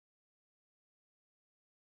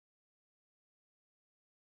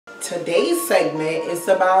Today's segment is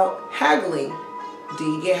about haggling. Do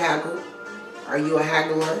you get haggled? Are you a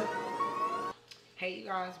haggler? Hey you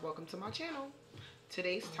guys, welcome to my channel.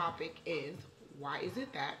 Today's topic is, why is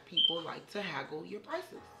it that people like to haggle your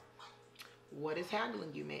prices? What is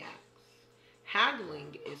haggling, you may ask?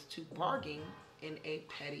 Haggling is to bargain in a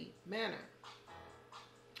petty manner.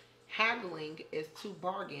 Haggling is to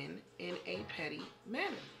bargain in a petty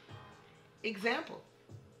manner. Example,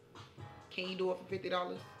 can you do it for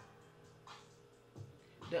 $50?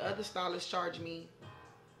 The other stylists charge me.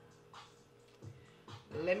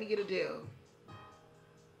 Let me get a deal.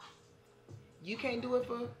 You can't do it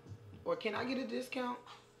for, or can I get a discount?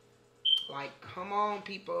 Like, come on,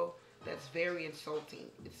 people. That's very insulting,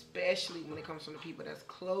 especially when it comes from the people that's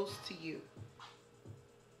close to you.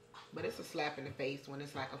 But it's a slap in the face when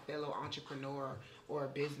it's like a fellow entrepreneur or a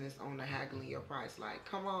business owner haggling your price. Like,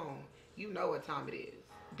 come on. You know what time it is.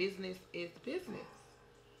 Business is business.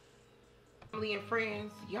 Family and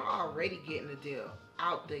friends, y'all already getting a deal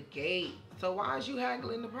out the gate. So why is you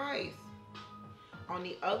haggling the price? On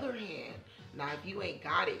the other hand, now if you ain't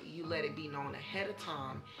got it, you let it be known ahead of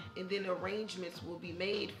time, and then arrangements will be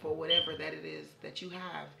made for whatever that it is that you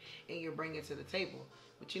have and you're bringing to the table.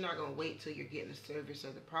 But you're not going to wait till you're getting the service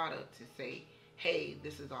or the product to say, hey,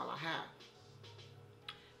 this is all I have.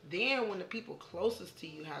 Then when the people closest to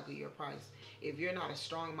you haggle your price, if you're not a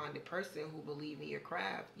strong-minded person who believes in your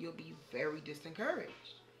craft, you'll be very discouraged.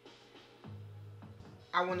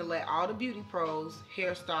 I want to let all the beauty pros,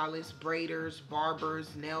 hairstylists, braiders,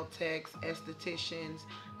 barbers, nail techs, estheticians,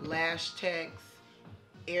 lash techs,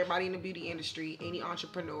 everybody in the beauty industry, any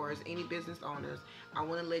entrepreneurs, any business owners, I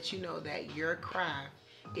want to let you know that your craft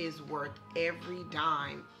is worth every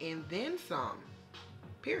dime and then some,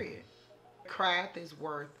 period. Craft is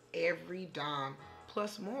worth every dime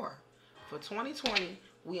plus more. For 2020,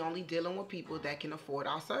 we only dealing with people that can afford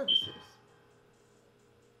our services.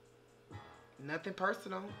 Nothing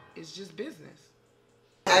personal, it's just business.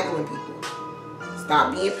 Haggling people.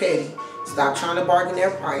 Stop being petty. Stop trying to bargain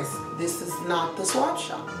their price. This is not the swap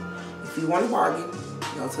shop. If you want to bargain,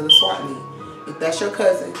 go to the swap meet. If that's your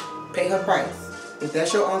cousin, pay her price. If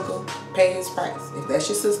that's your uncle, pay his price. If that's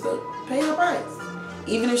your sister, pay her price.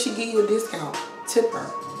 Even if she give you a discount, tip her.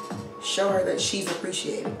 Show her that she's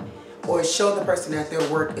appreciated. Or show the person that their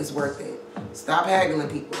work is worth it. Stop haggling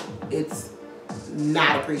people. It's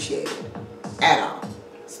not appreciated at all.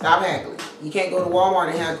 Stop haggling. You can't go to Walmart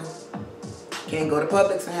and haggle. You can't go to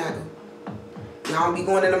Publix and haggle. Y'all don't be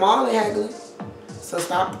going in the mall and haggling. So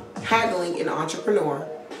stop haggling an entrepreneur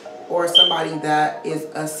or somebody that is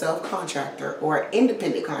a self-contractor or an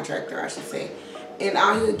independent contractor, I should say, and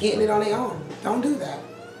out here getting it on their own. Don't do that.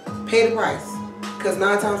 Pay the price. Because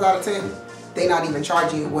 9 times out of 10, they're not even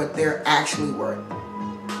charging you what they're actually worth.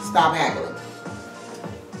 Stop haggling.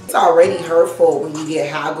 It's already hurtful when you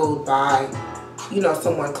get haggled by, you know,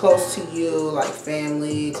 someone close to you, like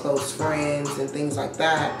family, close friends, and things like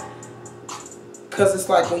that. Because it's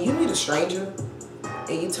like when you meet a stranger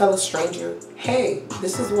and you tell a stranger, hey,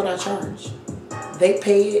 this is what I charge. They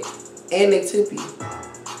pay it and they tip you.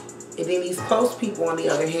 And then these close people, on the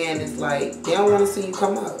other hand, is like, they don't want to see you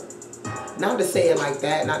come up. Not to say it like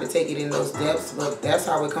that, not to take it in those depths, but that's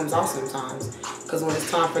how it comes off sometimes. Because when it's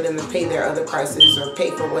time for them to pay their other prices or pay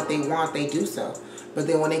for what they want, they do so. But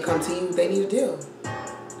then when they come to you, they need a deal.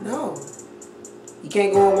 No. You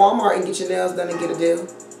can't go in Walmart and get your nails done and get a deal.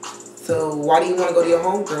 So why do you want to go to your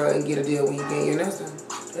homegirl and get a deal when you get your nails done?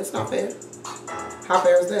 That's not fair. How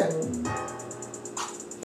fair is that?